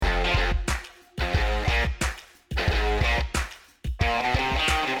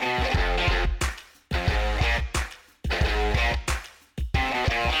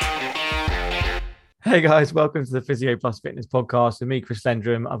Hey guys, welcome to the Physio Plus Fitness podcast with me, Chris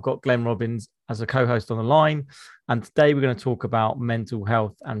Lendrum. I've got Glenn Robbins as a co-host on the line, and today we're going to talk about mental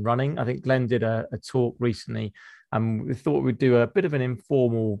health and running. I think Glenn did a talk recently, and we thought we'd do a bit of an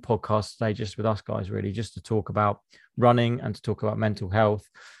informal podcast today, just with us guys, really, just to talk about running and to talk about mental health.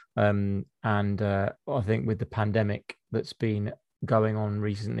 I think with the pandemic that's been going on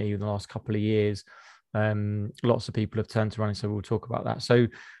recently in the last couple of years, lots of people have turned to running, so we'll talk about that. So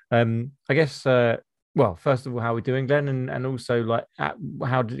I guess, well, first of all, how are we doing, Glenn? And also, like,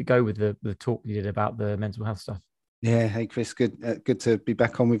 how did it go with the talk you did about the mental health stuff? Yeah, hey Chris, good to be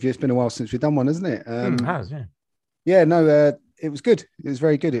back on with you. It's been a while since we've done one, hasn't it? It has, yeah. Yeah, no, it was good. It was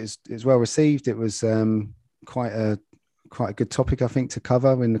very good. It was well received. It was quite a good topic, I think, to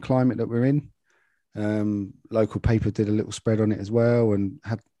cover in the climate that we're in. Local paper did a little spread on it as well, and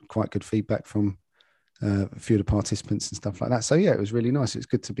had quite good feedback from a few of the participants and stuff like that. So yeah, it was really nice. It was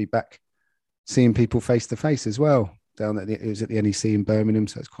good to be back, seeing people face to face as well. It was at the NEC in Birmingham,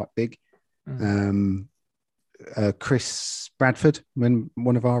 so it's quite big. Chris Bradford, when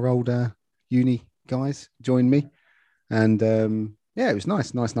one of our older uni guys, joined me, and yeah, it was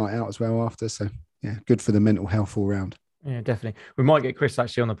nice night out as well after. So yeah, good for the mental health all round. Yeah, definitely. We might get Chris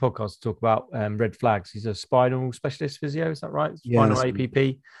actually on the podcast to talk about red flags. He's a spinal specialist physio, is that right? Yeah, Spinal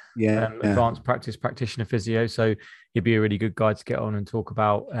APP, yeah. advanced practice practitioner physio. So he'd be a really good guy to get on and talk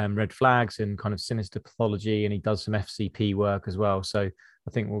about red flags and kind of sinister pathology. And he does some FCP work as well. So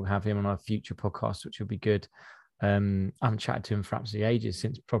I think we'll have him on our future podcast, which will be good. I haven't chatted to him for absolutely ages,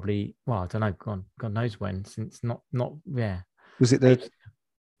 since probably, well, I don't know, God knows when, since not yeah. Was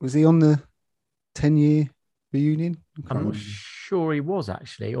he on the 10-year reunion? I'm not sure he was,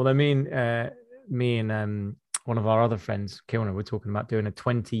 actually, although me and one of our other friends, Kilner, were talking about doing a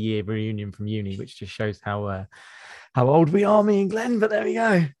 20-year reunion from uni, which just shows how old we are, me and Glenn. But there we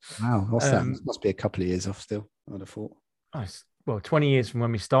go. Wow, what's that? Must be a couple of years off still, I'd have thought. Well, 20 years from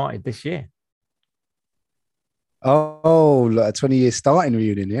when we started this year. Oh, like a 20-year starting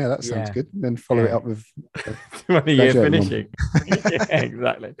reunion. Yeah, that sounds good. And then follow it up with 20-year finishing. Yeah,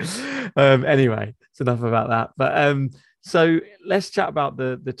 exactly. Anyway, it's enough about that. But so let's chat about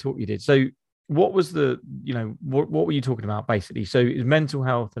the talk you did. So what was what were you talking about basically? So it was mental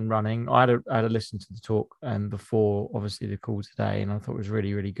health and running. I had a listen to the talk before obviously the call today, and I thought it was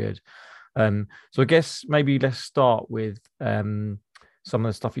really, really good. So I guess maybe let's start with some of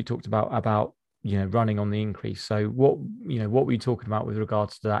the stuff you talked about running on the increase. So what were you talking about with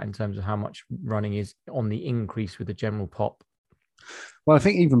regards to that in terms of how much running is on the increase with the general pop? Well, I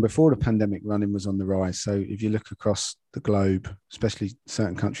think even before the pandemic, running was on the rise. So if you look across the globe, especially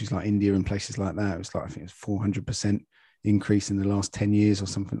certain countries like India and places like that, it was like, I think it's 400% increase in the last 10 years or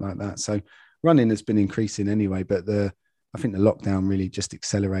something like that. So running has been increasing anyway, but I think the lockdown really just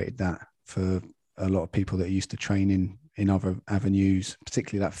accelerated that for a lot of people that are used to training in other avenues,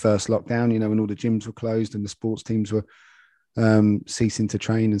 particularly that first lockdown, when all the gyms were closed and the sports teams were ceasing to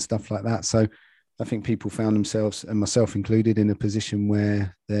train and stuff like that. So I think people found themselves, and myself included, in a position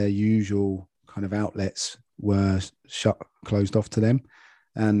where their usual kind of outlets were closed off to them,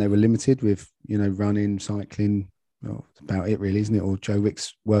 and they were limited with, running, cycling. Well, that's about it really, isn't it? Or Joe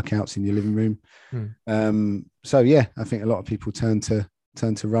Wicks workouts in your living room. So yeah, I think a lot of people turned to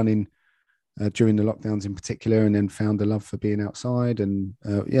running during the lockdowns in particular, and then found a love for being outside. And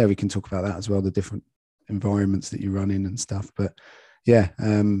yeah, we can talk about that as well, the different environments that you run in and stuff. But yeah,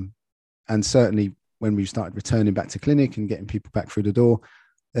 and certainly when we started returning back to clinic and getting people back through the door,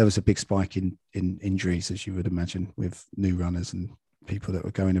 there was a big spike in injuries, as you would imagine, with new runners and people that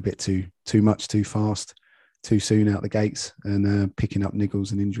were going a bit too much, too fast, too soon out the gates, and picking up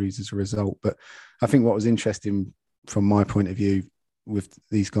niggles and injuries as a result. But I think what was interesting from my point of view with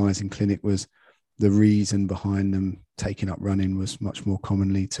these guys in clinic was the reason behind them taking up running was much more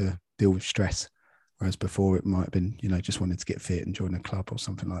commonly to deal with stress, whereas before it might have been, just wanted to get fit and join a club or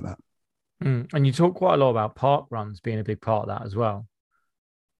something like that. And you talk quite a lot about park runs being a big part of that as well.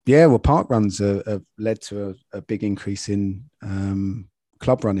 Yeah, well, park runs have led to a big increase in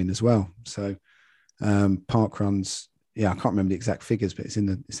club running as well. So park runs, yeah, I can't remember the exact figures, but it's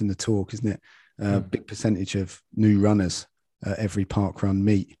in the talk, isn't it? Big percentage of new runners every park run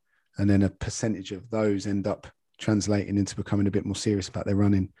meet, and then a percentage of those end up translating into becoming a bit more serious about their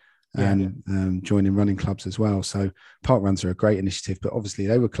running and joining running clubs as well. So park runs are a great initiative, but obviously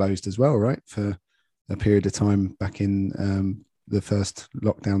they were closed as well, right, for a period of time back in the first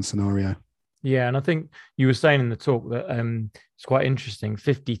lockdown scenario. Yeah, and I think you were saying in the talk that it's quite interesting.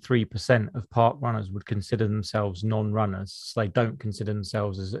 53% of park runners would consider themselves non-runners. So they don't consider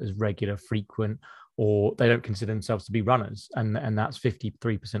themselves as regular, frequent, or they don't consider themselves to be runners. And that's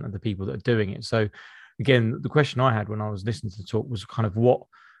 53% of the people that are doing it. So again, the question I had when I was listening to the talk was kind of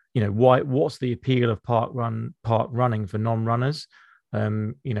what's the appeal of park running for non-runners?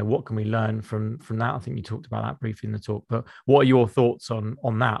 What can we learn from that? I think you talked about that briefly in the talk, but what are your thoughts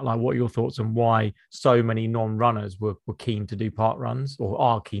on that? Like, what are your thoughts on why so many non-runners were keen to do park runs, or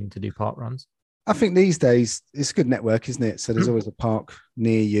are keen to do park runs? I think these days it's a good network, isn't it? So there's always a park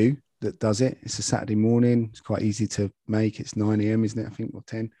near you that does it. It's a Saturday morning. It's quite easy to make. It's 9 a.m., isn't it? I think, or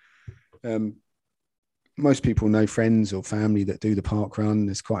 10. Most people know friends or family that do the park run.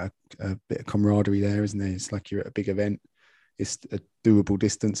 There's quite a bit of camaraderie there, isn't there? It's like you're at a big event. It's a doable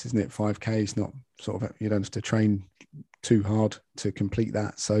distance, isn't it? 5K. It's not sort of, you don't have to train too hard to complete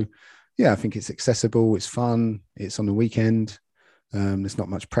that. So yeah, I think it's accessible. It's fun. It's on the weekend. There's not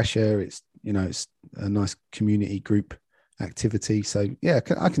much pressure. It's a nice community group activity. So yeah,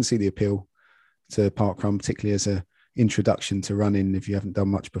 I can see the appeal to parkrun, particularly as a introduction to running if you haven't done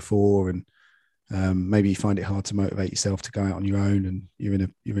much before, and maybe you find it hard to motivate yourself to go out on your own, and you're in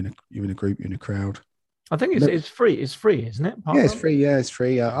a group, you're in a crowd. I think it's free. It's free, isn't it? Yeah, it's free. Yeah, it's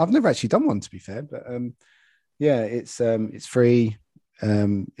free. I've never actually done one, to be fair, but yeah, it's free.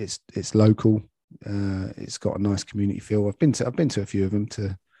 It's local. It's got a nice community feel. I've been to a few of them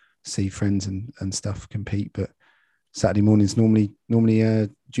to see friends and stuff compete, but Saturday mornings normally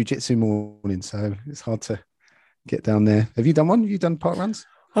jiu-jitsu morning, so it's hard to get down there. Have you done one? Have you done park runs?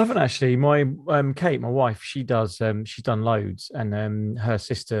 I haven't actually. My Kate, my wife, she does. She's done loads, and her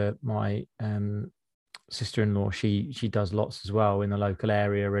sister, my sister-in-law, she does lots as well in the local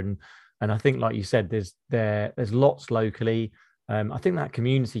area, and I think, like you said, there's lots locally. I think that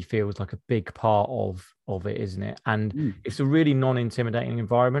community feels like a big part of it, isn't it? And it's a really non-intimidating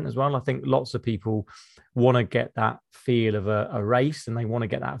environment as well. I think lots of people want to get that feel of a race, and they want to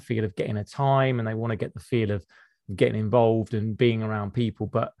get that feel of getting a time, and they want to get the feel of getting involved and being around people.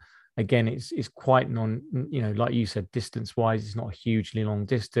 But again, it's quite like you said, distance wise, it's not a hugely long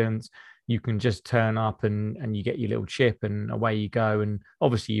distance. You can just turn up and you get your little chip and away you go. And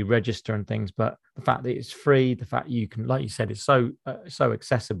obviously you register and things, but the fact that it's free, the fact you can, like you said, it's so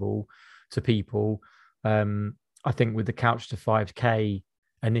accessible to people. I think with the Couch to 5K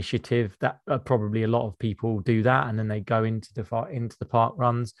initiative, that probably a lot of people do that, and then they go into the park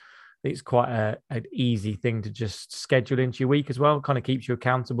runs. It's quite an easy thing to just schedule into your week as well. It kind of keeps you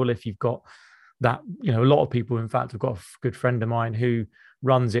accountable if you've got that. A lot of people, in fact, I've got a good friend of mine who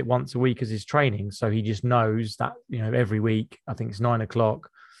runs it once a week as his training. So he just knows that, every week, I think it's 9 o'clock,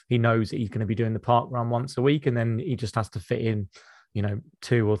 he knows that he's going to be doing the park run once a week. And then he just has to fit in,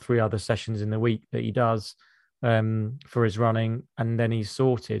 2 or 3 other sessions in the week that he does for his running. And then he's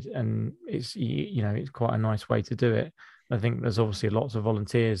sorted. And it's quite a nice way to do it. I think there's obviously lots of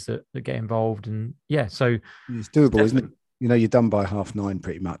volunteers that get involved, and yeah, so it's doable, isn't it? You're done by 9:30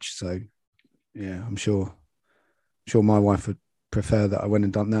 pretty much. So yeah, I'm sure my wife would prefer that I went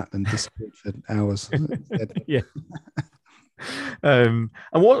and done that than disappeared for hours. Yeah. And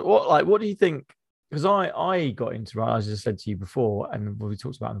what do you think? Because I got into running, as I said to you before, and we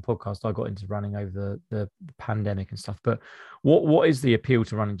talked about in the podcast, I got into running over the pandemic and stuff. But what is the appeal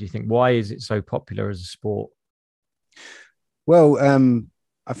to running, do you think? Why is it so popular as a sport? Well,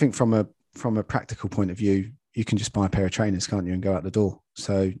 I think from a practical point of view, you can just buy a pair of trainers, can't you, and go out the door.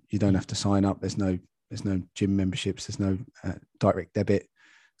 So you don't have to sign up. There's no gym memberships. There's no direct debit.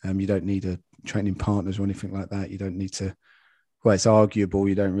 You don't need a training partners or anything like that. You don't need to. Well, it's arguable.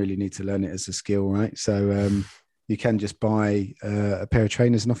 You don't really need to learn it as a skill, right? So you can just buy a pair of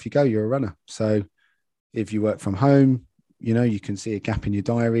trainers and off you go. You're a runner. So if you work from home, you can see a gap in your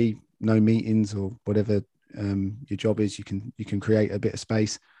diary, no meetings or whatever your job is, you can create a bit of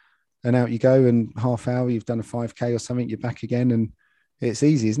space, and out you go, and half hour you've done a 5K or something, you're back again, and it's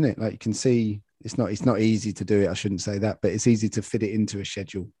easy, isn't it? Like, you can see it's not easy to do it, I shouldn't say that, but it's easy to fit it into a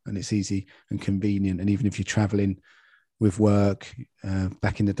schedule, and it's easy and convenient. And even if you're traveling with work,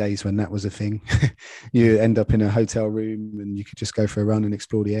 back in the days when that was a thing, you end up in a hotel room and you could just go for a run and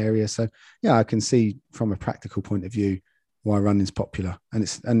explore the area. So yeah, I can see from a practical point of view why running's popular, and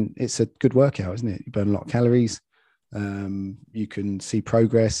it's a good workout, isn't it? You burn a lot of calories. You can see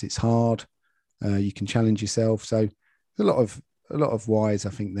progress. It's hard. You can challenge yourself. So a lot of whys, I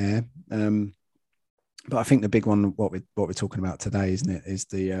think, there. But I think the big one, what we're talking about today, isn't it, is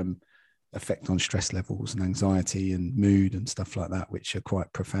the effect on stress levels and anxiety and mood and stuff like that, which are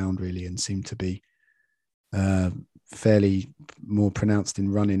quite profound, really, and seem to be fairly more pronounced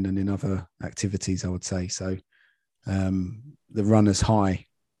in running than in other activities, I would say. So the runner's high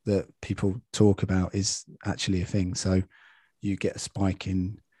that people talk about is actually a thing. So you get a spike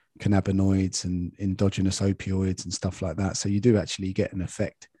in cannabinoids and endogenous opioids and stuff like that. So you do actually get an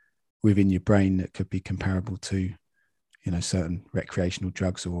effect within your brain that could be comparable to, certain recreational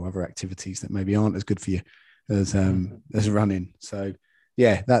drugs or other activities that maybe aren't as good for you as running. So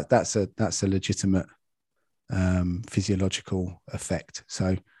yeah, that's a legitimate physiological effect.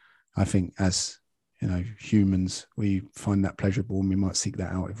 So I think as humans, we find that pleasurable and we might seek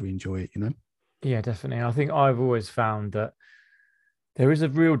that out if we enjoy it. Yeah, definitely. I think I've always found that there is a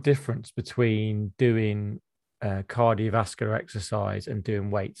real difference between doing cardiovascular exercise and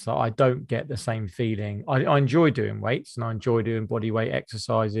doing weights. So I don't get the same feeling. I enjoy doing weights and I enjoy doing body weight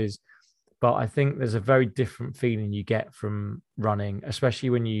exercises, but I think there's a very different feeling you get from running,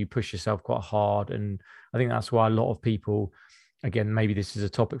 especially when you push yourself quite hard. And I think that's why a lot of people, again, maybe this is a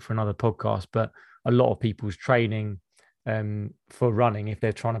topic for another podcast, but a lot of people's training for running, if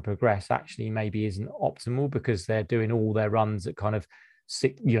they're trying to progress, actually maybe isn't optimal because they're doing all their runs at kind of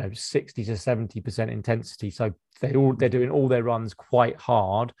 60 to 70% intensity. So they're doing all their runs quite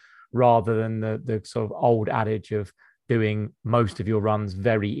hard, rather than the sort of old adage of doing most of your runs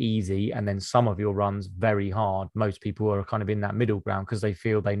very easy and then some of your runs very hard. Most people are kind of in that middle ground because they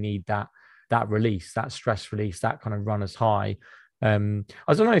feel they need that release, that stress release, that kind of runner's high. I don't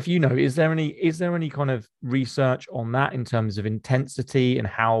know if is there any kind of research on that in terms of intensity and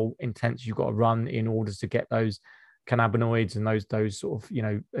how intense you've got to run in order to get those cannabinoids and those sort of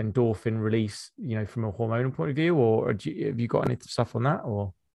endorphin release from a hormonal point of view, or have you got any stuff on that?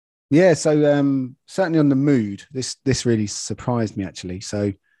 Or yeah, so certainly on the mood, this really surprised me actually.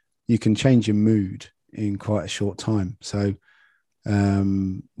 So you can change your mood in quite a short time. So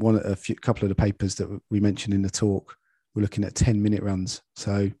couple of the papers that we mentioned in the talk, we're looking at 10-minute runs.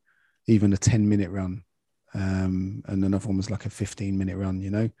 So even a 10-minute run, and another one was like a 15-minute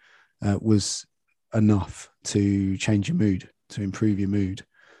run, was enough to change your mood, to improve your mood.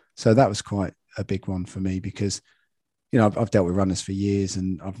 So that was quite a big one for me because, I've dealt with runners for years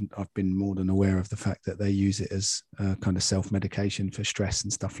and I've been more than aware of the fact that they use it as a kind of self-medication for stress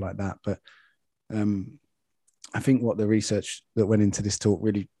and stuff like that. But I think what the research that went into this talk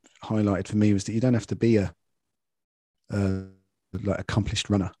really highlighted for me was that you don't have to be a like accomplished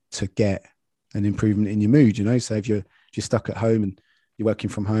runner to get an improvement in your mood. So if you're stuck at home and you're working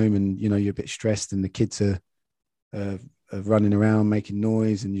from home and you're a bit stressed and the kids are running around making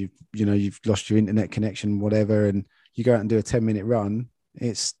noise and you've lost your internet connection, whatever, and you go out and do a 10-minute run,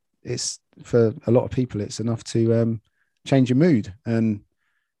 it's for a lot of people it's enough to change your mood. And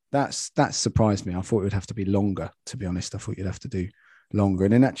that surprised me. I thought it would have to be longer, to be honest. I thought you'd have to do longer.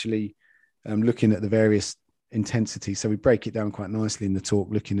 And then actually looking at the various intensity, so we break it down quite nicely in the talk,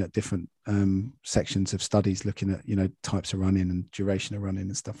 looking at different sections of studies, looking at types of running and duration of running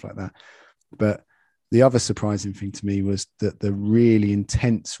and stuff like that. But the other surprising thing to me was that the really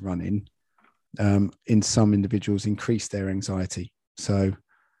intense running in some individuals increased their anxiety. So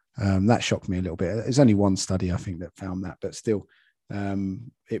that shocked me a little bit. There's only one study I think that found that, but still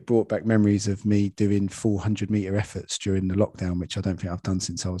it brought back memories of me doing 400-meter efforts during the lockdown, which I don't think I've done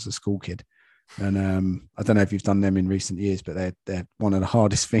since I was a school kid. And I don't know if you've done them in recent years, but they're one of the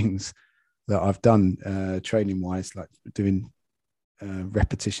hardest things that I've done training wise, like doing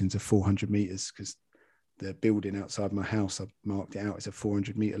repetitions of 400 meters, because the building outside my house, I've marked it out as a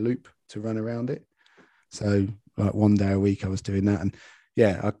 400-meter loop to run around it. So like one day a week I was doing that. And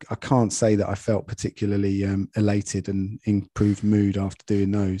yeah, I can't say that I felt particularly elated and improved mood after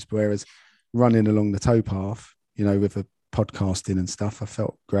doing those. Whereas running along the towpath, with a podcasting and stuff, I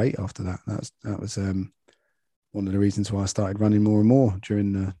felt great after that. That was one of the reasons why I started running more and more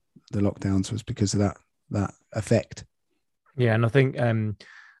during the lockdowns, was because of that effect. Yeah, and I think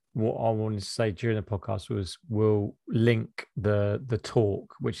what I wanted to say during the podcast was we'll link the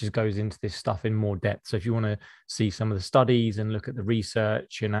talk, which goes into this stuff in more depth. So if you want to see some of the studies and look at the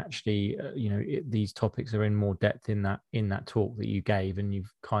research and actually, these topics are in more depth in that talk that you gave, and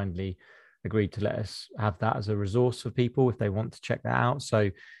you've kindly agreed to let us have that as a resource for people if they want to check that out.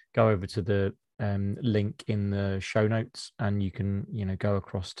 So go over to the link in the show notes and you can, go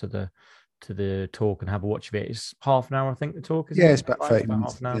across to the talk and have a watch of it. It's half an hour, I think, the talk is. Yeah, it's about 30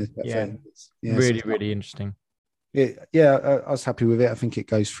 minutes. Half an hour. Yeah, Really interesting. Yeah, I was happy with it. I think it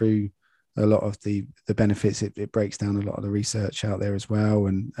goes through a lot of the benefits. It breaks down a lot of the research out there as well,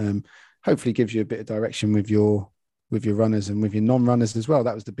 and hopefully gives you a bit of direction with your runners and with your non-runners as well.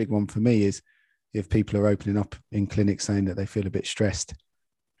 That was the big one for me, is if people are opening up in clinics saying that they feel a bit stressed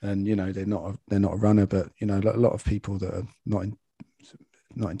and they're not a runner, but a lot of people that are not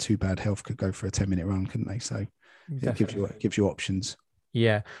in too bad health could go for a 10-minute run, couldn't they? So definitely. It gives you options.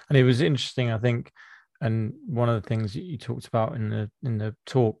 Yeah, and it was interesting. I think And one of the things that you talked about in the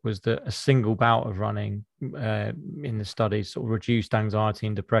talk was that a single bout of running in the studies sort of reduced anxiety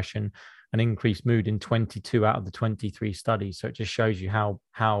and depression and increased mood in 22 out of the 23 studies. So it just shows you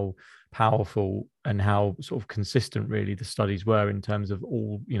how powerful and how sort of consistent really the studies were in terms of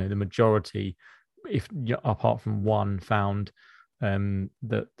all, you know, the majority, if apart from one, found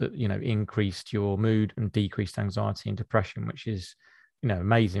that you know, increased your mood and decreased anxiety and depression, which is, you know,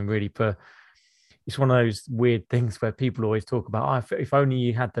 amazing really. For it's one of those weird things where people always talk about, oh, if only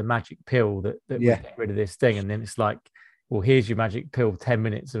you had the magic pill that would get rid of this thing. And then it's like, well, here's your magic pill, 10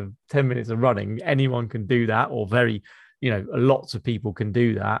 minutes of running. Anyone can do that, or very, you know, lots of people can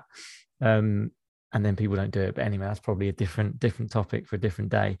do that. And then people don't do it. But anyway, that's probably a different topic for a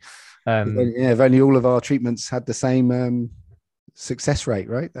different day. If only all of our treatments had the same success rate,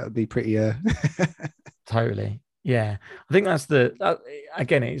 right? That would be pretty Totally. Yeah, I think that's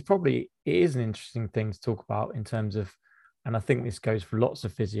again, it is an interesting thing to talk about in terms of, and I think this goes for lots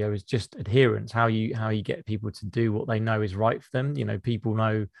of physio, is just adherence, how you get people to do what they know is right for them. You know, people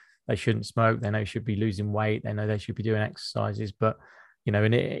know they shouldn't smoke, they know they should be losing weight, they know they should be doing exercises, but you know,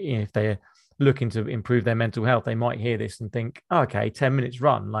 and if they're looking to improve their mental health, they might hear this and think, oh, okay, 10 minutes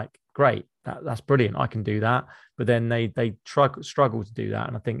run, like great, that's brilliant, I can do that. But then they struggle to do that,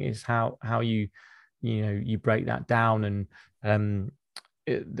 and I think it's how you break that down, and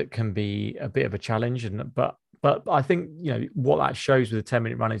that can be a bit of a challenge. And but I think, you know, what that shows with a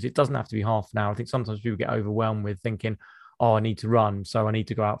 10-minute run is it doesn't have to be half an hour. I think sometimes people get overwhelmed with thinking, oh, I need to run, so I need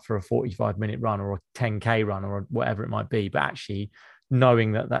to go out for a 45-minute run or a 10K run or whatever it might be. But actually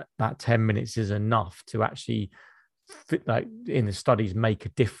knowing that 10 minutes is enough to actually fit, like in the studies, make a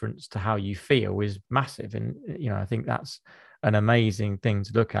difference to how you feel is massive. And you know, I think that's an amazing thing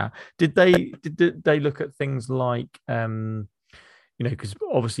to look at. Did they look at things like you know, because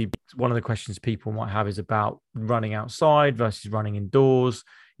obviously one of the questions people might have is about running outside versus running indoors.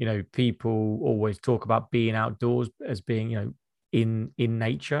 You know, people always talk about being outdoors as being, you know, in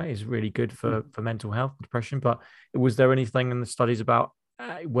nature is really good for mental health and depression. But was there anything in the studies about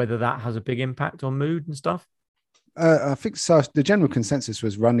whether that has a big impact on mood and stuff? I think so. The general consensus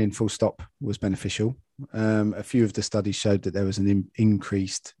was running full stop was beneficial. A few of the studies showed that there was an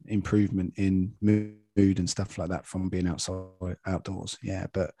increased improvement in mood and stuff like that from being outdoors. Yeah,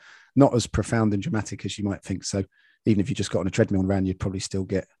 but not as profound and dramatic as you might think. So even if you just got on a treadmill and ran, you'd probably still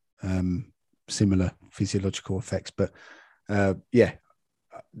get similar physiological effects. But yeah,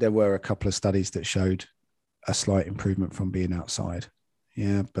 there were a couple of studies that showed a slight improvement from being outside.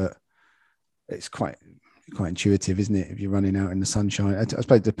 Yeah, but it's quite intuitive, isn't it? If you're running out in the sunshine, I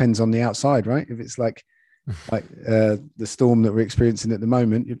suppose it depends on the outside, right? If it's like the storm that we're experiencing at the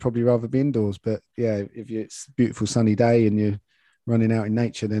moment, you'd probably rather be indoors. But yeah, if it's a beautiful sunny day and you're running out in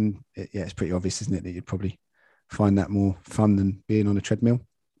nature, then it's pretty obvious, isn't it, that you'd probably find that more fun than being on a treadmill.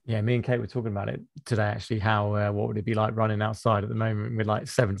 Yeah, me and Kate were talking about it today, actually, how what would it be like running outside at the moment with like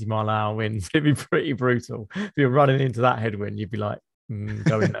 70-mile-an-hour winds? It'd be pretty brutal. If you're running into that headwind, you'd be like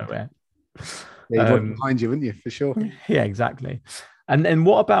going nowhere. Yeah, you'd want behind you, wouldn't you? For sure. Yeah, exactly. And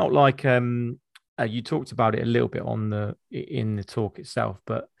what about like you talked about it a little bit in the talk itself,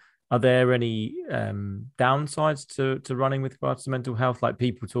 but are there any downsides to running with regards to mental health? Like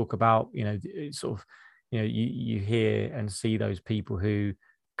people talk about, you know, sort of, you know, you hear and see those people who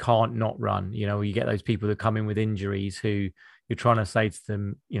can't not run. You know, you get those people that come in with injuries who you're trying to say to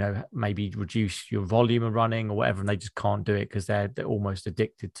them, you know, maybe reduce your volume of running or whatever, and they just can't do it because they're almost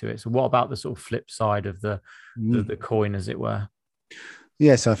addicted to it. So what about the sort of flip side of the coin, as it were?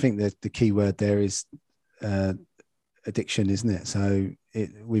 Yeah, so I think the key word there is addiction, isn't it? So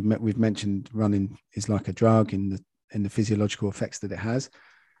we've mentioned running is like a drug in the physiological effects that it has,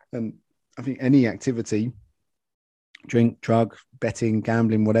 and I think any activity, drink, drug, betting,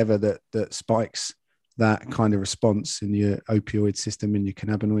 gambling, whatever that spikes that kind of response in your opioid system, in your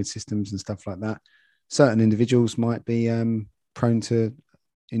cannabinoid systems and stuff like that, certain individuals might be prone to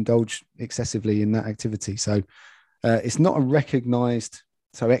indulge excessively in that activity. So it's not a recognized,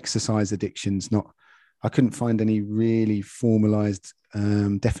 so exercise addiction's not, I couldn't find any really formalized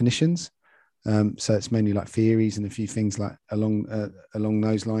definitions. So it's mainly like theories and a few things like along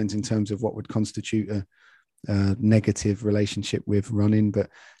those lines in terms of what would constitute a negative relationship with running. But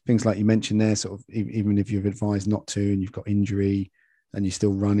things like you mentioned there, sort of even if you've advised not to and you've got injury and you're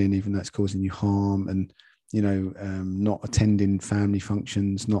still running even though it's causing you harm, and you know, not attending family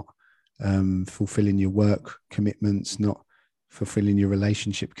functions, not fulfilling your work commitments, not fulfilling your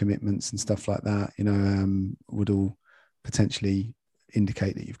relationship commitments and stuff like that, you know, would all potentially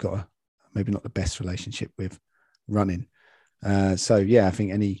indicate that you've got maybe not the best relationship with running. So yeah, I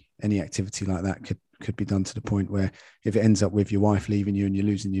think any activity like that could be done to the point where if it ends up with your wife leaving you and you're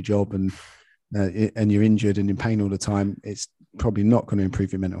losing your job and you're injured and in pain all the time, it's probably not going to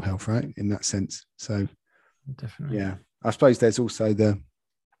improve your mental health, right? In that sense. So definitely. Yeah. I suppose there's also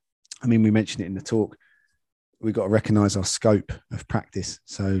we mentioned it in the talk, we've got to recognize our scope of practice.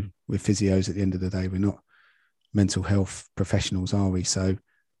 So we're physios at the end of the day. We're not mental health professionals, are we? So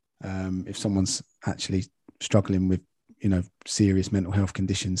if someone's actually struggling with, serious mental health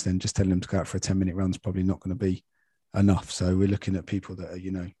conditions, then just telling them to go out for a 10-minute run is probably not going to be enough. So we're looking at people that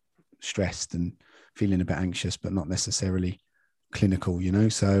are, stressed and feeling a bit anxious, but not necessarily clinical,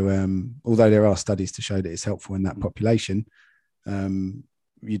 So although there are studies to show that it's helpful in that population,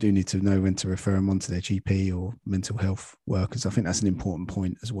 you do need to know when to refer them on to their GP or mental health workers. I think that's an important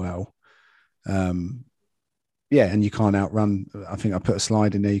point as well. And you can't outrun, I think I put a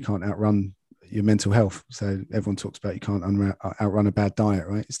slide in there, you can't outrun your mental health. So everyone talks about you can't outrun a bad diet,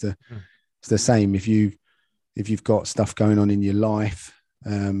 right? It's the same. If you've got stuff going on in your life,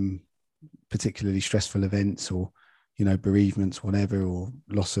 particularly stressful events or, bereavements, whatever, or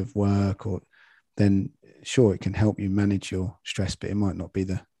loss of work, or then sure, it can help you manage your stress, but it might not be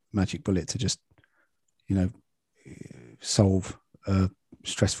the magic bullet to just, solve a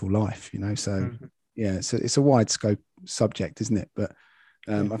stressful life, So it's a wide scope subject, isn't it? But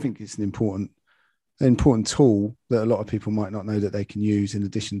I think it's an important tool that a lot of people might not know that they can use in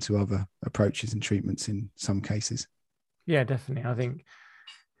addition to other approaches and treatments in some cases. Yeah, definitely. I think,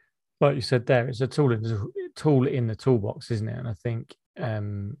 like you said there, it's a tool in the toolbox, isn't it? And I think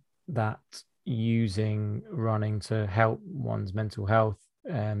that using running to help one's mental health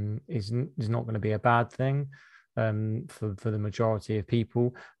is not going to be a bad thing for the majority of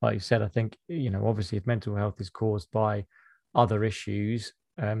people. Like you said, I think, obviously if mental health is caused by other issues,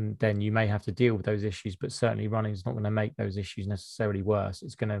 then you may have to deal with those issues, but certainly running is not going to make those issues necessarily worse.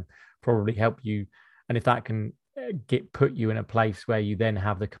 It's going to probably help you. And if that can put you in a place where you then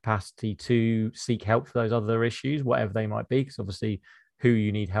have the capacity to seek help for those other issues, whatever they might be, because obviously who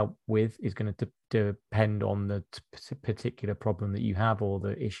you need help with is going to depend on the particular problem that you have or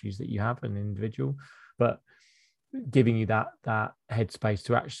the issues that you have an individual. But giving you that headspace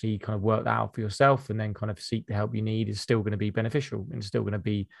to actually kind of work that out for yourself and then kind of seek the help you need is still going to be beneficial and still going to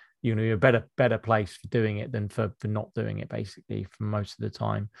be, a better place for doing it than for not doing it, basically, for most of the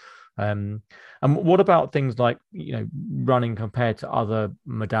time. And what about things like, running compared to other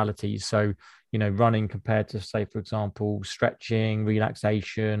modalities? So, running compared to, say, for example, stretching,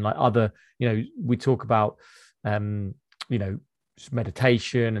 relaxation, like other, we talk about,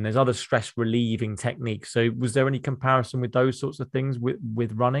 meditation, and there's other stress relieving techniques. So was there any comparison with those sorts of things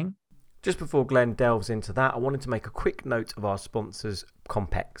with running? Just before Glenn delves into that, I wanted to make a quick note of our sponsors,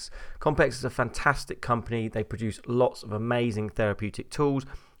 Compex. Compex is a fantastic company. They produce lots of amazing therapeutic tools,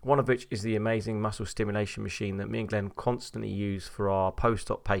 one of which is the amazing muscle stimulation machine that me and Glenn constantly use for our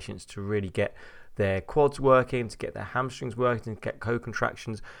post-op patients to really get their quads working, to get their hamstrings working, to get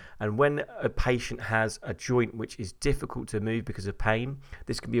co-contractions. And when a patient has a joint which is difficult to move because of pain,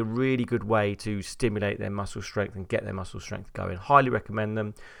 this can be a really good way to stimulate their muscle strength and get their muscle strength going. Highly recommend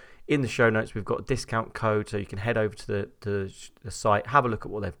them. In the show notes, we've got a discount code, so you can head over to the site, have a look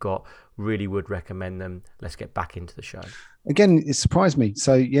at what they've got. Really would recommend them. Let's get back into the show. Again, it surprised me.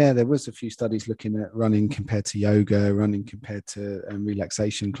 So, yeah, there was a few studies looking at running compared to yoga, running compared to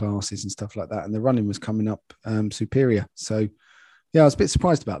relaxation classes and stuff like that. And the running was coming up superior. So, yeah, I was a bit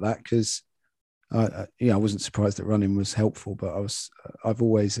surprised about that because, I wasn't surprised that running was helpful, but I've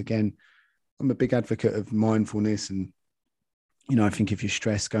always, again, I'm a big advocate of mindfulness. And, I think if you're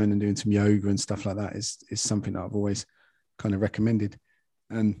stressed, going and doing some yoga and stuff like that is something that I've always kind of recommended.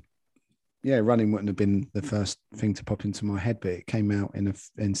 And yeah, running wouldn't have been the first thing to pop into my head, but it came out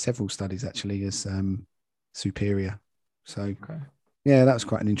in several studies actually as superior. So yeah, that was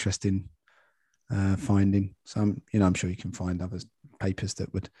quite an interesting finding. So I'm sure you can find other papers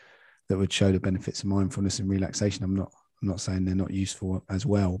that would show the benefits of mindfulness and relaxation. I'm not saying they're not useful as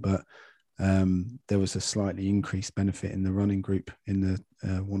well, but there was a slightly increased benefit in the running group in the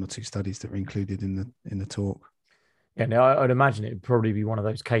one or two studies that were included in the talk. Yeah, no, I'd imagine it would probably be one of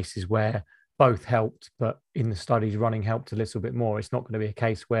those cases where both helped, but in the studies, running helped a little bit more. It's not going to be a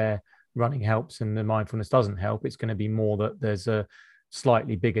case where running helps and the mindfulness doesn't help. It's going to be more that there's a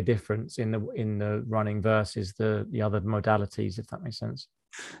slightly bigger difference in the running versus the other modalities, if that makes sense.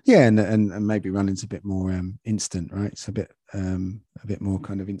 Yeah, and maybe running's a bit more instant, right? It's a bit more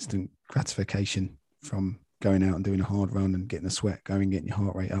kind of instant gratification from going out and doing a hard run and getting the sweat going, getting your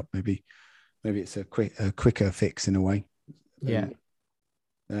heart rate up. Maybe it's a quicker fix in a way. Yeah.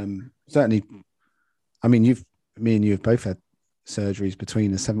 Certainly. I mean, me and you have both had surgeries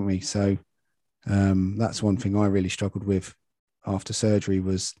between us, haven't we? So That's one thing I really struggled with after surgery,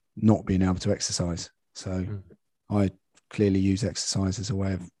 was not being able to exercise. So I clearly use exercise as a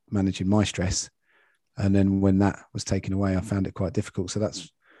way of managing my stress. And then when that was taken away, I found it quite difficult. So that's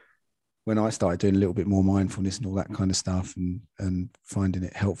when I started doing a little bit more mindfulness and all that kind of stuff, and finding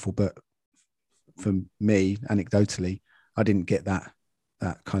it helpful. But for me, anecdotally, I didn't get that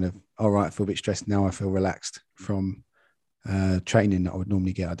kind of, all right, I feel a bit stressed now, I feel relaxed from training that I would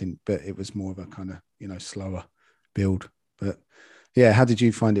normally get. I didn't, but it was more of a kind of, slower build. But yeah, how did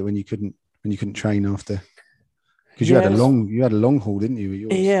you find it when you couldn't train after? Because you had a long haul, didn't you?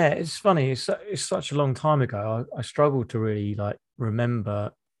 Yeah, it's funny. It's such a long time ago. I struggled to really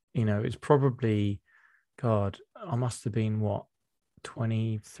remember. It's probably, God, I must have been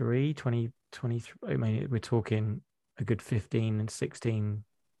 23, 20, 23. I mean, we're talking a good 15 and 16,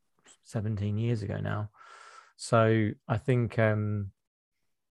 17 years ago now. So I think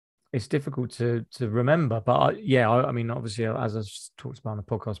it's difficult to remember. But I mean, obviously, as I talked about on the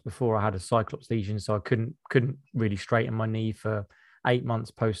podcast before, I had a cyclops lesion, so I couldn't really straighten my knee for 8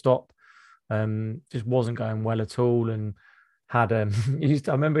 months post-op. Just wasn't going well at all, and had I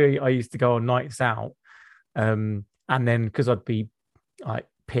remember I used to go on nights out, and then because I'd be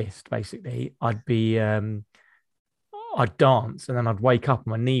pissed, basically, I'd dance, and then I'd wake up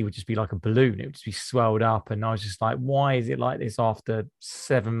and my knee would just be like a balloon. It would just be swelled up. And I was just like, why is it like this after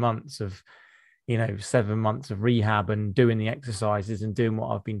 7 months of, 7 months of rehab and doing the exercises and doing what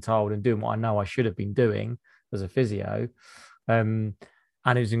I've been told and doing what I know I should have been doing as a physio. And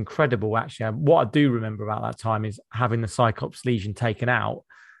it was incredible, actually. What I do remember about that time is having the cyclops lesion taken out.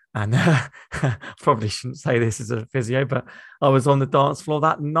 And probably shouldn't say this as a physio, but I was on the dance floor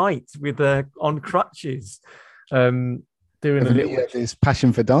that night with on crutches. Doing a little this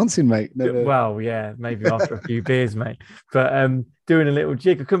passion for dancing, mate. Well, yeah, maybe after a few beers, mate. But doing a little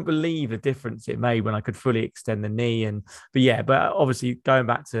jig, I couldn't believe the difference it made when I could fully extend the knee. But obviously going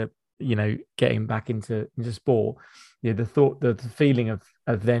back to getting back into sport, the feeling of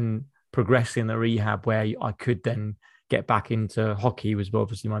then progressing the rehab where I could then get back into hockey was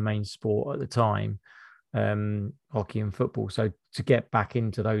obviously my main sport at the time, hockey and football. So to get back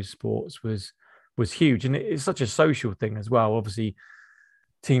into those sports was huge. And it's such a social thing as well. Obviously,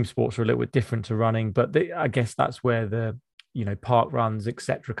 team sports are a little bit different to running, but I guess that's where the, park runs,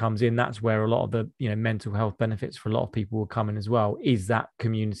 etc. comes in. That's where a lot of the, mental health benefits for a lot of people will come in as well, is that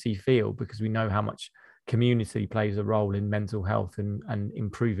community feel, because we know how much community plays a role in mental health and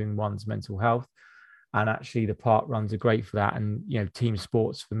improving one's mental health. And actually the park runs are great for that. And, team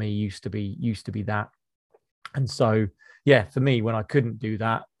sports for me used to be that. And so, yeah, for me, when I couldn't do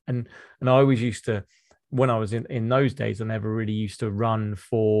that, and I always used to, when I was in those days, I never really used to run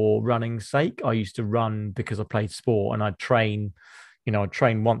for running's sake. I used to run because I played sport, and I'd train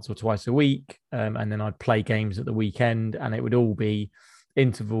once or twice a week. And then I'd play games at the weekend, and it would all be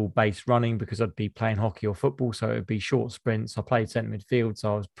interval-based running because I'd be playing hockey or football. So it would be short sprints. I played centre midfield,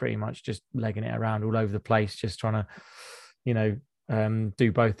 so I was pretty much just legging it around all over the place, just trying to,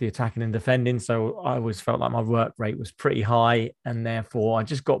 do both the attacking and defending. So I always felt like my work rate was pretty high, and therefore I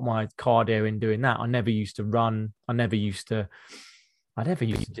just got my cardio in doing that. I never used to run. I never used to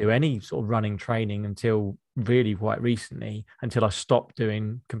do any sort of running training until really quite recently, until I stopped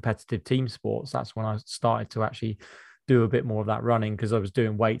doing competitive team sports. That's when I started to actually do a bit more of that running, because I was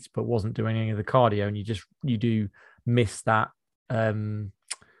doing weights but wasn't doing any of the cardio, and you do miss that.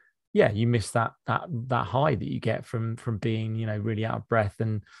 You miss that high that you get from being, really out of breath.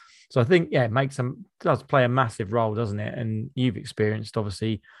 And so I think, it does play a massive role, doesn't it? And you've experienced,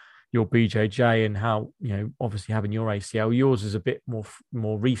 obviously, your BJJ and how, obviously having your ACL, yours is a bit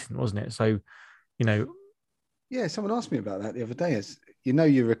more recent, wasn't it? So, Yeah, someone asked me about that the other day.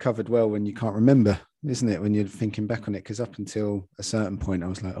 You recovered well when you can't remember, isn't it? When you're thinking back on it, because up until a certain point, I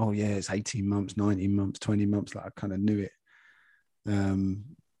was like, oh yeah, it's 18 months, 19 months, 20 months. Like I kind of knew it.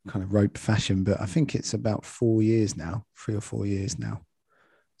 Kind of rope fashion, but I think it's about 4 years now, 3 or 4 years now.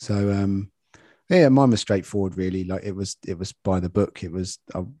 So mine was straightforward, really. Like it was by the book.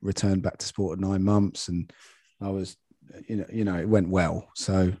 I returned back to sport at 9 months, and I was, it went well.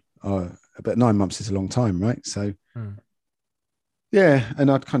 So, but 9 months is a long time, right? So, yeah, and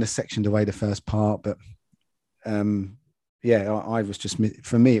I'd kind of sectioned away the first part, but I was just,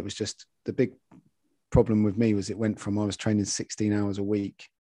 for me, it was just the big problem with me was it went from I was training 16 hours a week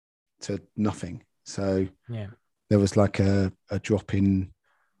to nothing. So there was like a drop in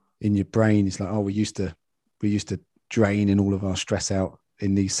your brain. It's like, oh, we used to drain all of our stress out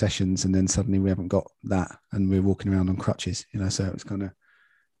in these sessions, and then suddenly we haven't got that, and we're walking around on crutches, so it was kind of,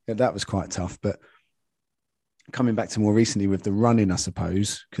 that was quite tough. But coming back to more recently with the running, I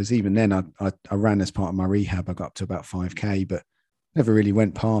suppose, because even then I ran as part of my rehab. I got up to about 5K, but never really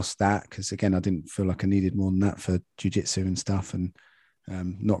went past that because, again, I didn't feel like I needed more than that for jiu-jitsu and stuff, and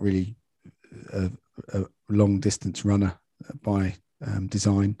not really a long distance runner by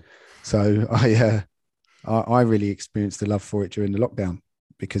design. So I really experienced the love for it during the lockdown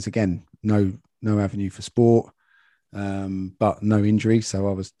because, again, no avenue for sport, but no injury. So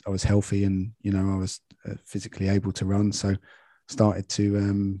I was healthy, and I was physically able to run. So started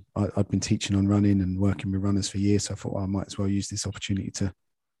to I'd been teaching on running and working with runners for years. So I thought, well, I might as well use this opportunity to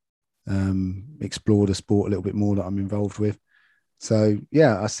explore the sport a little bit more that I'm involved with. So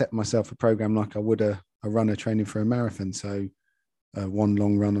yeah, I set myself a program like I would a runner training for a marathon. So one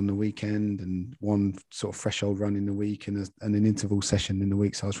long run on the weekend and one sort of threshold run in the week, and an interval session in the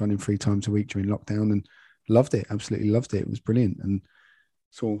week. So I was running 3 times a week during lockdown and loved it. Absolutely loved it. It was brilliant. And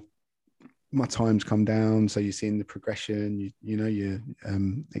so my times come down. So you're seeing the progression, you're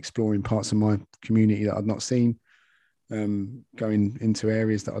exploring parts of my community that I'd not seen, going into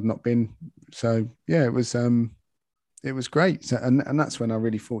areas that I'd not been. So yeah, it was great. So, and that's when I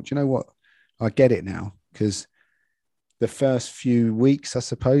really thought, you know what, I get it now. Because the first few weeks, I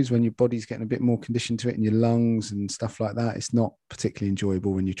suppose, when your body's getting a bit more conditioned to it and your lungs and stuff like that, it's not particularly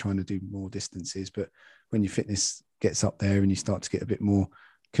enjoyable when you're trying to do more distances. But when your fitness gets up there and you start to get a bit more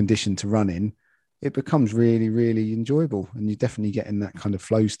conditioned to running, it becomes really, really enjoyable. And you definitely get in that kind of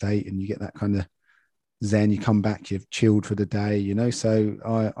flow state, and you get that kind of zen. You come back, you've chilled for the day, So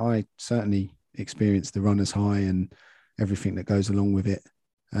I certainly experienced the runner's high and everything that goes along with it.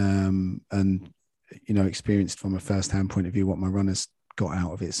 And experienced from a first-hand point of view what my runners got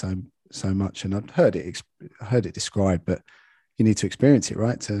out of it so much. And I'd heard it described, but you need to experience it,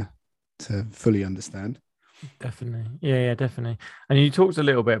 right, to fully understand. Definitely. Yeah, definitely. And you talked a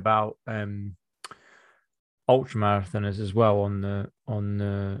little bit about ultra marathoners as well on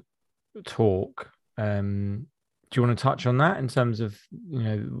the talk. Do you want to touch on that in terms of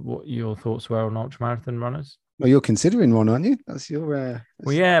what your thoughts were on ultra marathon runners? Well, you're considering one, aren't you? That's your.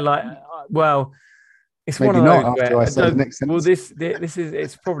 Well, yeah, it's maybe one of not those after where I say the next sentence. Well, this is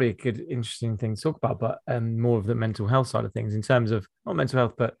it's probably a good, interesting thing to talk about, but more of the mental health side of things in terms of not mental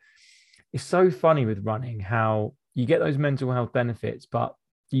health, but it's so funny with running how you get those mental health benefits, but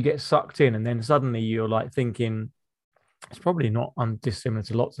you get sucked in, and then suddenly you're like thinking it's probably not dissimilar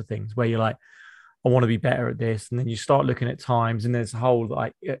to lots of things where you're like, I want to be better at this, and then you start looking at times, and there's a whole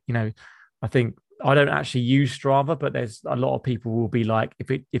I think I don't actually use Strava, but there's a lot of people will be like, if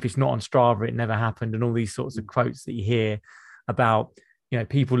it's not on Strava, it never happened, and all these sorts of quotes that you hear about,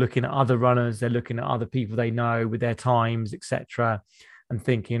 people looking at other runners, they're looking at other people they know with their times, etc., and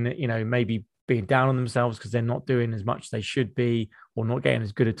thinking, maybe being down on themselves because they're not doing as much as they should be, or not getting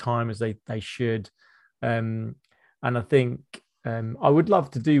as good a time as they should. And I think I would love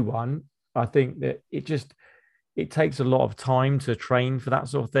to do one. I think that it takes a lot of time to train for that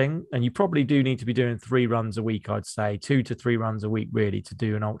sort of thing. And you probably do need to be doing 3 runs a week, I'd say 2 to 3 runs a week, really, to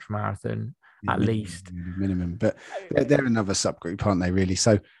do an ultra marathon at least. Minimum. But they're another subgroup, aren't they, really?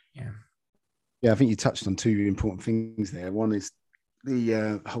 So, yeah, I think you touched on 2 important things there. One is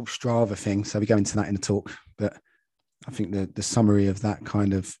the whole Strava thing. So we go into that in the talk. But I think the summary of that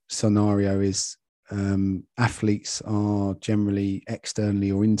kind of scenario is athletes are generally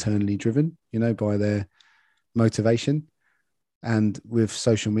externally or internally driven, by their motivation. And with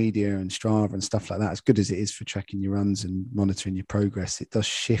social media and Strava and stuff like that, as good as it is for tracking your runs and monitoring your progress, it does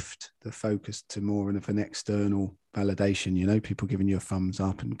shift the focus to more of an external validation, people giving you a thumbs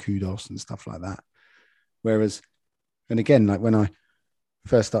up and kudos and stuff like that. Whereas, and again, like when I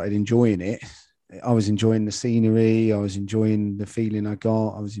first started enjoying it, I was enjoying the scenery, I was enjoying the feeling I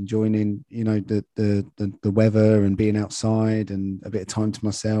got, I was enjoying, the weather and being outside and a bit of time to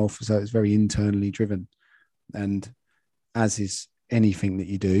myself. So it was very internally driven. And as is anything that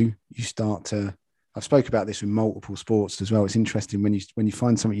you do, you start to, I've spoke about this with multiple sports as well. It's interesting when you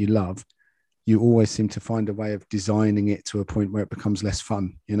find something you love, you always seem to find a way of designing it to a point where it becomes less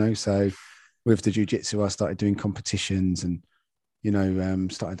fun, So with the jiu-jitsu, I started doing competitions and,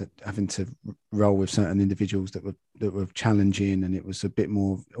 started having to roll with certain individuals that were challenging, and it was a bit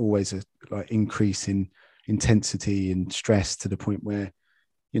more always a increase in intensity and stress to the point where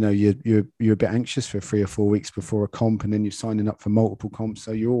you're a bit anxious for 3 or 4 weeks before a comp, and then you're signing up for multiple comps,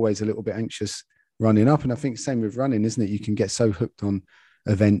 so you're always a little bit anxious running up. And I think same with running, isn't it? You can get so hooked on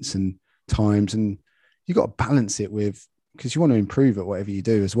events and times, and you got to balance it with, because you want to improve at whatever you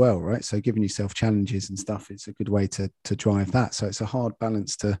do as well, right? So giving yourself challenges and stuff, it's a good way to drive that. So it's a hard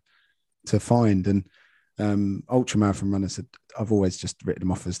balance to find. And ultra marathon runners, I've always just written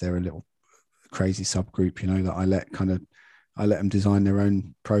them off as they're a little crazy subgroup, that I let them design their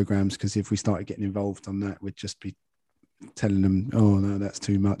own programs, because if we started getting involved on that, we'd just be telling them, oh no, that's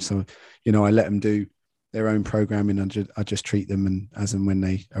too much. So I let them do their own programming. I just treat them and as and when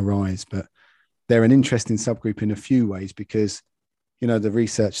they arise. But they're an interesting subgroup in a few ways, because the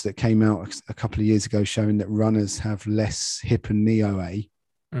research that came out a couple of years ago showing that runners have less hip and knee OA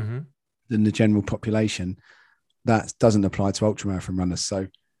than the general population. That doesn't apply to ultramarathon runners. So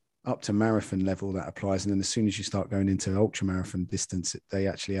up to marathon level that applies, and then as soon as you start going into ultramarathon distance, they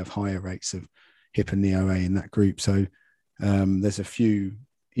actually have higher rates of hip and knee OA in that group. So there's a few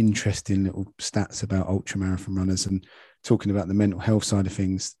interesting little stats about ultramarathon runners. And talking about the mental health side of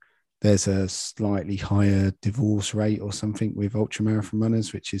things, there's a slightly higher divorce rate or something with ultramarathon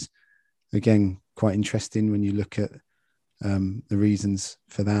runners, which is, again, quite interesting when you look at the reasons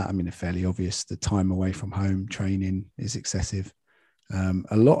for that. I mean, they're fairly obvious. The time away from home training is excessive.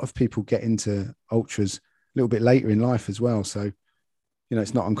 A lot of people get into ultras a little bit later in life as well. So,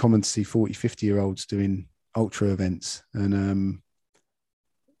 it's not uncommon to see 40, 50-year-olds doing ultra events. And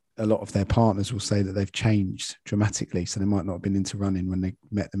a lot of their partners will say that they've changed dramatically. So they might not have been into running when they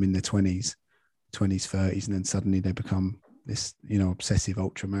met them in their 20s, 30s, and then suddenly they become this, obsessive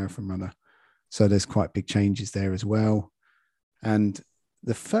ultra marathon runner. So there's quite big changes there as well. And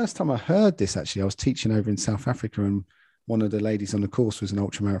the first time I heard this, actually, I was teaching over in South Africa, and one of the ladies on the course was an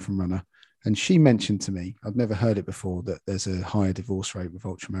ultra marathon runner. And she mentioned to me, I've never heard it before, that there's a higher divorce rate with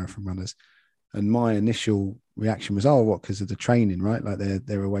ultra marathon runners. And my initial reaction was, oh, what? Because of the training, right? Like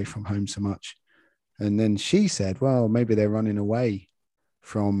they're away from home so much. And then she said, well, maybe they're running away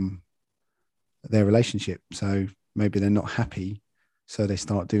from their relationship. So maybe they're not happy. So they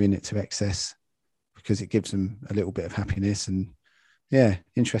start doing it to excess because it gives them a little bit of happiness. And yeah,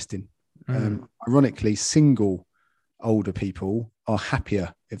 interesting. Ironically, single older people are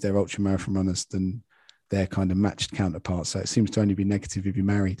happier if they're ultra marathon runners than their kind of matched counterparts. So it seems to only be negative if you're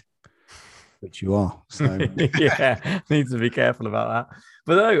married, which you are. So yeah, need to be careful about that.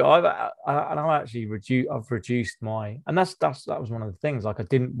 But no, I've reduced my, and that was one of the things. Like, I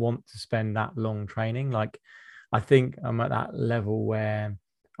didn't want to spend that long training. Like, I think I'm at that level where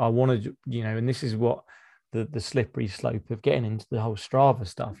I wanted, and this is what the slippery slope of getting into the whole Strava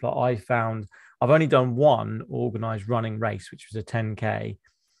stuff. Like, I found I've only done one organized running race, which was a 10K,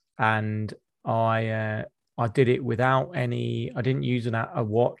 and I did it without any. I didn't use a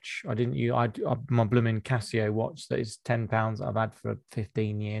watch. I didn't use my blooming Casio watch that is £10 I've had for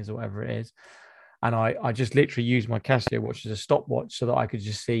 15 years or whatever it is, and I just literally used my Casio watch as a stopwatch so that I could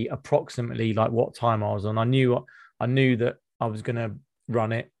just see approximately like what time I was on. I knew that I was going to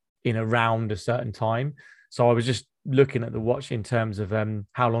run it in around a certain time, so I was just looking at the watch in terms of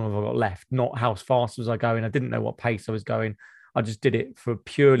how long have I got left, not how fast was I going. I didn't know what pace I was going. I just did it for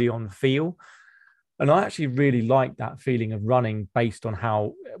purely on feel. And I actually really like that feeling of running based on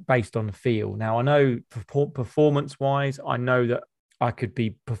the feel. Now, I know performance wise, I know that I could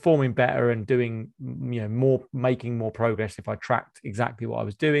be performing better and doing, making more progress if I tracked exactly what I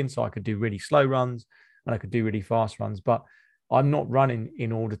was doing. So I could do really slow runs and I could do really fast runs, but I'm not running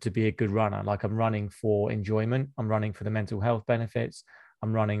in order to be a good runner. Like, I'm running for enjoyment. I'm running for the mental health benefits.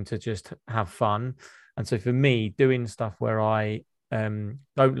 I'm running to just have fun. And so for me, doing stuff where I don't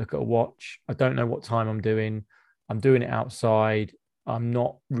look at a watch, I don't know what time I'm doing it outside, I'm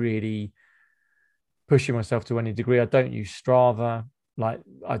not really pushing myself to any degree. I don't use Strava. Like,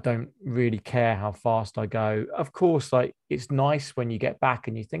 I don't really care how fast I go. Of course, like, it's nice when you get back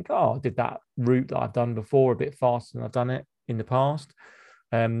and you think, oh, I did that route that I've done before a bit faster than I've done it in the past.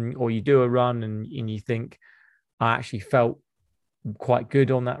 Or you do a run and you think, I actually felt quite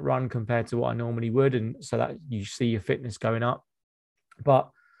good on that run compared to what I normally would. And so that you see your fitness going up. But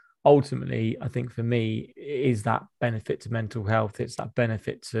ultimately, I think for me, it is that benefit to mental health. It's that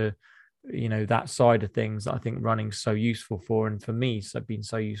benefit to, that side of things that I think running's so useful for. And for me, it's been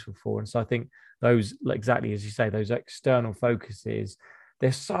so useful for. And so I think those, exactly as you say, those external focuses,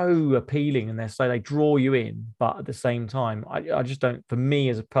 they're so appealing and they draw you in. But at the same time, I just don't, for me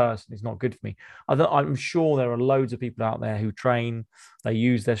as a person, it's not good for me. I'm sure there are loads of people out there who train, they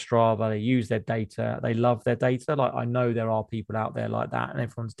use their Strava, they use their data, they love their data. Like, I know there are people out there like that, and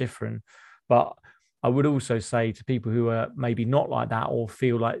everyone's different. But I would also say to people who are maybe not like that, or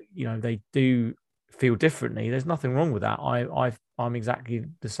feel like, they do feel differently, there's nothing wrong with that. I'm exactly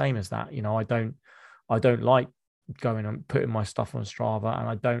the same as that. I don't like going and putting my stuff on Strava, and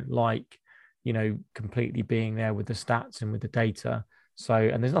I don't like, completely being there with the stats and with the data. So,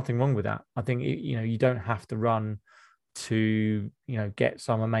 and there's nothing wrong with that. I think, you don't have to run to, get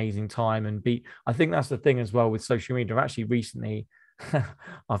some amazing time and beat. I think that's the thing as well with social media. I've actually recently,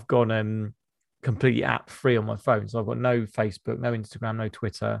 I've gone completely app free on my phone. So I've got no Facebook, no Instagram, no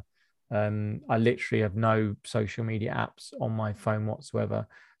Twitter. I literally have no social media apps on my phone whatsoever.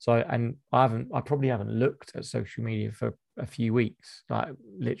 So, I probably haven't looked at social media for a few weeks, like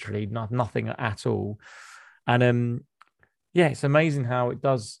literally nothing at all. And yeah, it's amazing how it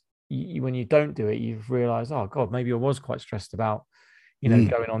does. When you don't do it, you've realized, oh God, maybe I was quite stressed about,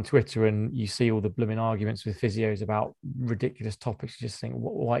 going on Twitter, and you see all the blooming arguments with physios about ridiculous topics. You just think,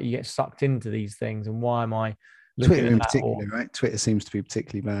 why you get sucked into these things, and why am I looking Twitter at in that? particular, right? Twitter seems to be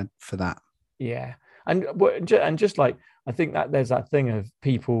particularly bad for that. Yeah, and just like, I think that there's that thing of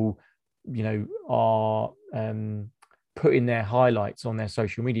people, are putting their highlights on their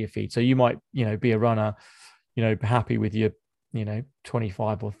social media feed. So you might, be a runner, happy with your,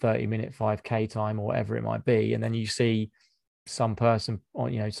 25 or 30-minute 5K time or whatever it might be, and then you see some person,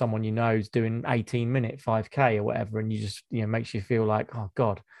 or someone is doing 18-minute 5K or whatever, and you just, makes you feel like, oh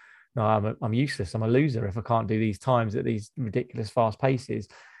God, no, I'm useless. I'm a loser if I can't do these times at these ridiculous fast paces.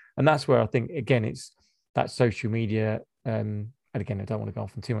 And that's where I think, again, it's that social media. And again, I don't want to go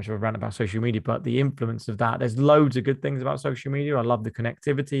off on too much of a rant about social media, but the influence of that. There's loads of good things about social media. I love the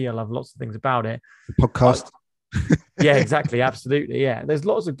connectivity. I love lots of things about it. The podcast. Yeah, exactly. Absolutely. Yeah. There's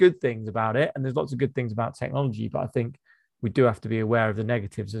lots of good things about it, and there's lots of good things about technology, but I think we do have to be aware of the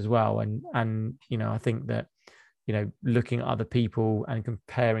negatives as well. And I think that, looking at other people and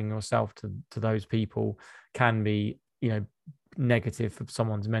comparing yourself to those people can be, negative for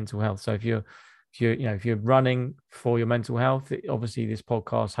someone's mental health. So if you're running for your mental health, obviously this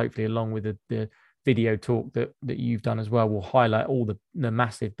podcast, hopefully along with the video talk that you've done as well, will highlight all the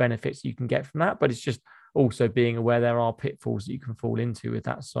massive benefits you can get from that. But it's just also being aware there are pitfalls that you can fall into with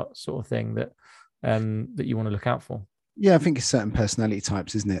that sort of thing that you want to look out for. Yeah, I think it's certain personality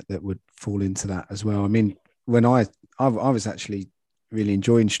types, isn't it, that would fall into that as well. I mean, when I was actually really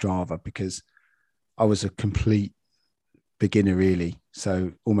enjoying Strava because I was a complete beginner, really.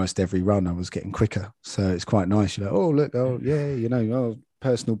 So almost every run I was getting quicker. So it's quite nice. You're like, oh, look, oh, yeah,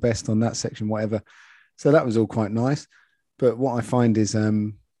 personal best on that section, whatever. So that was all quite nice. But what I find is,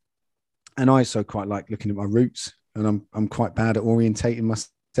 and I also quite like looking at my routes, and I'm quite bad at orientating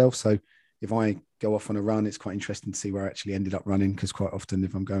myself. So if I go off on a run, it's quite interesting to see where I actually ended up running, because quite often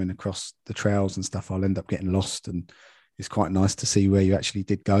if I'm going across the trails and stuff, I'll end up getting lost, and it's quite nice to see where you actually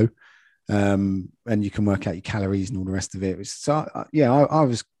did go. And you can work out your calories and all the rest of it. So yeah,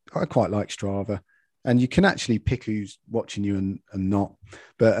 I quite like Strava, and you can actually pick who's watching you and not.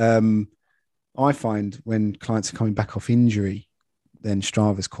 But I find when clients are coming back off injury, then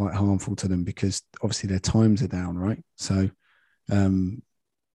Strava is quite harmful to them, because obviously their times are down, right? So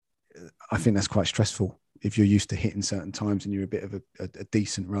I think that's quite stressful. If you're used to hitting certain times and you're a bit of a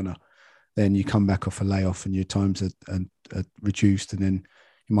decent runner, then you come back off a layoff and your times are reduced, and then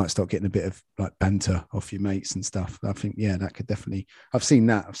you might start getting a bit of like banter off your mates and stuff. I think, yeah, that could definitely, I've seen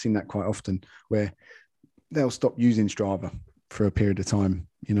that quite often, where they'll stop using Strava for a period of time,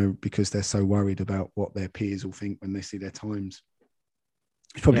 because they're so worried about what their peers will think when they see their times.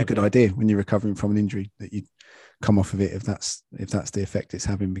 It's probably a good idea when you're recovering from an injury that you come off of it, if that's the effect it's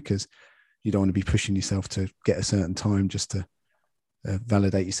having, because you don't want to be pushing yourself to get a certain time just to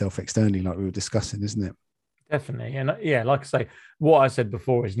validate yourself externally, like we were discussing, isn't it? Definitely. And yeah, like I say, what I said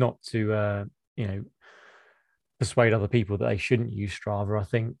before is not to, persuade other people that they shouldn't use Strava. I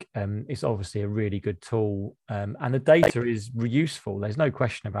think it's obviously a really good tool, and the data is useful. There's no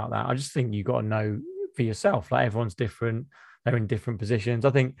question about that. I just think you got to know for yourself. Like, everyone's different; they're in different positions. I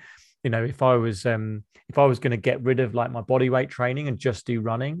think, if I was going to get rid of like my body weight training and just do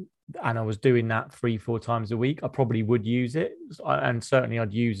running, and I was doing that 3-4 times a week, I probably would use it, and certainly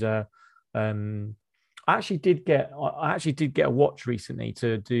I'd use a. I actually did get a watch recently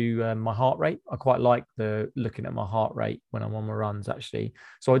to do my heart rate. I quite like looking at my heart rate when I'm on my runs, actually.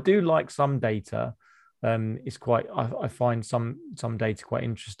 So I do like some data. It's quite, I find some data quite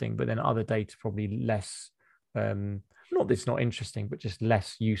interesting, but then other data probably less. Not that it's not interesting, but just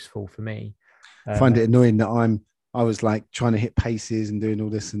less useful for me. I find it annoying that I was like trying to hit paces and doing all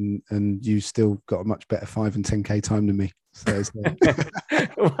this, and you still got a much better 5 and 10K time than me. So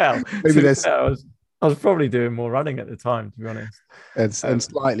well, maybe there's. I was probably doing more running at the time, to be honest. And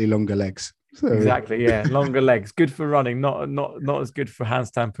slightly longer legs. So. Exactly, yeah. Longer legs, good for running, not as good for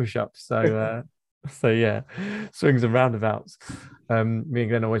handstand push-ups. So yeah, swings and roundabouts. Me and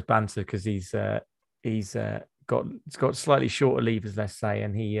Glenn always banter because he's got slightly shorter levers, let's say,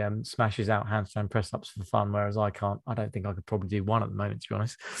 and he smashes out handstand press-ups for fun, whereas I can't. I don't think I could probably do one at the moment, to be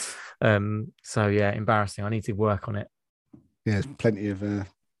honest. So yeah, embarrassing. I need to work on it. Yeah, there's plenty of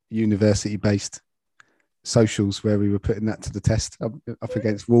university-based socials where we were putting that to the test up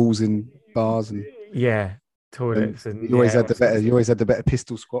against walls in bars and toilets, and you always had the better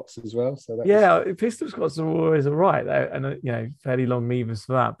pistol squats as well. So pistol squats are always all right, and fairly long levers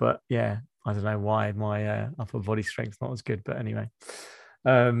for that. But yeah, I don't know why my upper body strength's not as good. But anyway,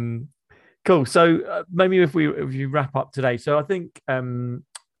 cool. So maybe if you wrap up today, so I think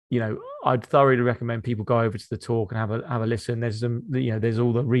I'd thoroughly recommend people go over to the talk and have a listen. There's there's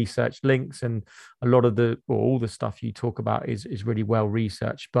all the research links, and a lot of all the stuff you talk about is really well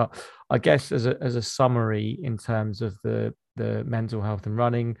researched. But I guess as a summary in terms of the mental health and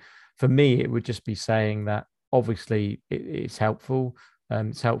running, for me, it would just be saying that obviously it's helpful.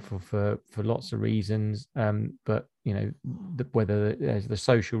 It's helpful for lots of reasons, but whether there's the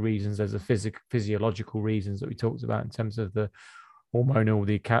social reasons, there's the physiological reasons that we talked about in terms of the hormonal,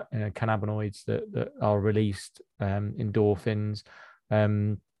 the cannabinoids that are released, endorphins,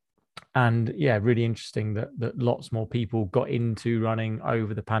 and really interesting that lots more people got into running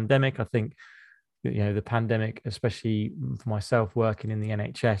over the pandemic. I think the pandemic, especially for myself working in the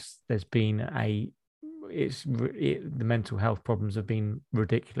NHS, there's been the mental health problems have been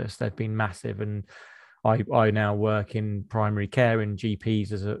ridiculous. They've been massive, and I now work in primary care in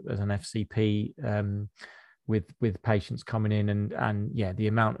GPs as an FCP. With patients coming in, and the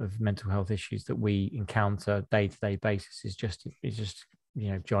amount of mental health issues that we encounter day-to-day basis is just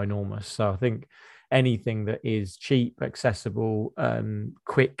ginormous. So I think anything that is cheap, accessible,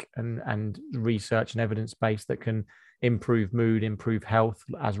 quick, and research and evidence-based that can improve mood, improve health,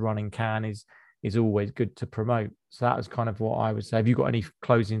 as running can, is always good to promote. So that was kind of what I would say. Have you got any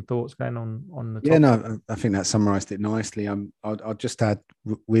closing thoughts going on the topic? Yeah, no, I think that summarized it nicely. I'll just add,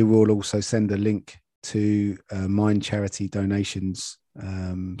 we will also send a link to Mind Charity donations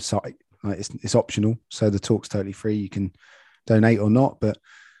site. It's optional, so the talk's totally free. You can donate or not, but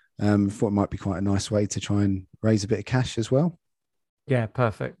I thought it might be quite a nice way to try and raise a bit of cash as well. Yeah,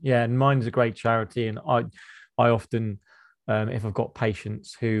 perfect. Yeah, and Mind's a great charity, and I often, if I've got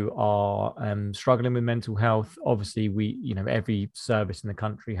patients who are struggling with mental health, obviously every service in the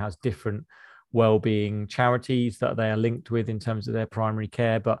country has different well-being charities that they are linked with in terms of their primary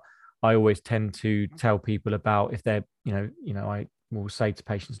care, but I always tend to tell people about, if they're, I will say to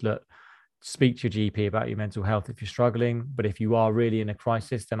patients, look, speak to your GP about your mental health if you're struggling. But if you are really in a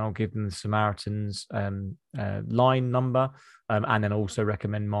crisis, then I'll give them the Samaritans line number, and then also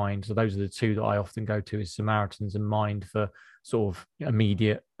recommend Mind. So those are the two that I often go to, is Samaritans and Mind for sort of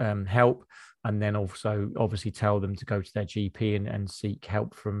immediate help. And then also obviously tell them to go to their GP and seek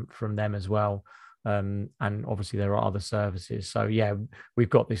help from them as well. And obviously there are other services. So yeah, we've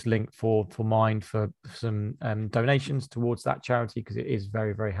got this link for Mind for some donations towards that charity, because it is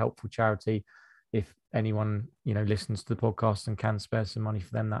very, very helpful charity. If anyone listens to the podcast and can spare some money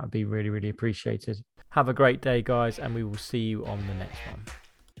for them, that would be really, really appreciated. Have a great day, guys, and we will see you on the next one.